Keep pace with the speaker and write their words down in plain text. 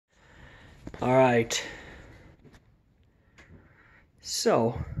All right.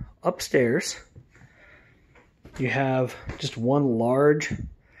 So, upstairs, you have just one large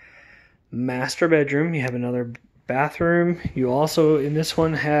master bedroom. You have another bathroom. You also, in this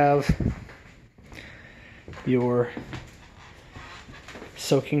one, have your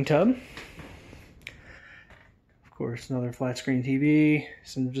soaking tub. Of course, another flat screen TV,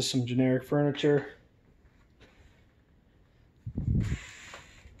 just some generic furniture.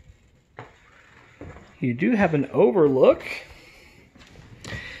 You do have an overlook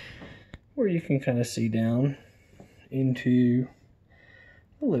where you can kind of see down into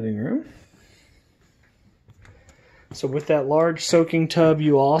the living room. So with that large soaking tub,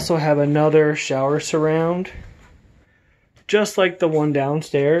 you also have another shower surround, just like the one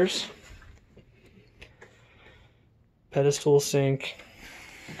downstairs. Pedestal sink,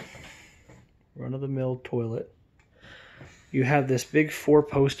 run-of-the-mill toilet. You have this big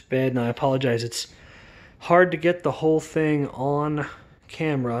 4-post bed, and I apologize, it's hard to get the whole thing on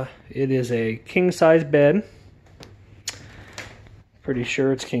camera. It is a king-size bed. Pretty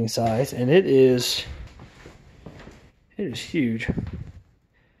sure it's king size, and it is huge.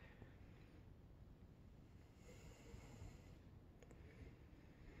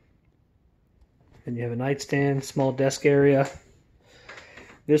 And you have a nightstand, small desk area.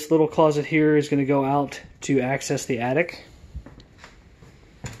 This little closet here is going to go out to access the attic.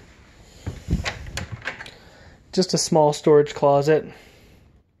 Just a small storage closet.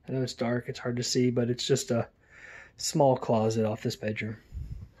 I know it's dark, it's hard to see, but it's just a small closet off this bedroom.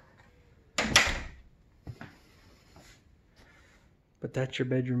 But that's your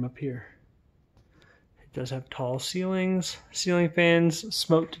bedroom up here. It does have tall ceilings, ceiling fans,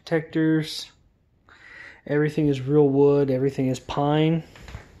 smoke detectors. Everything is real wood, everything is pine.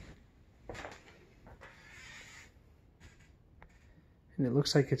 And it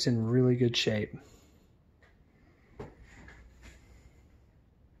looks like it's in really good shape.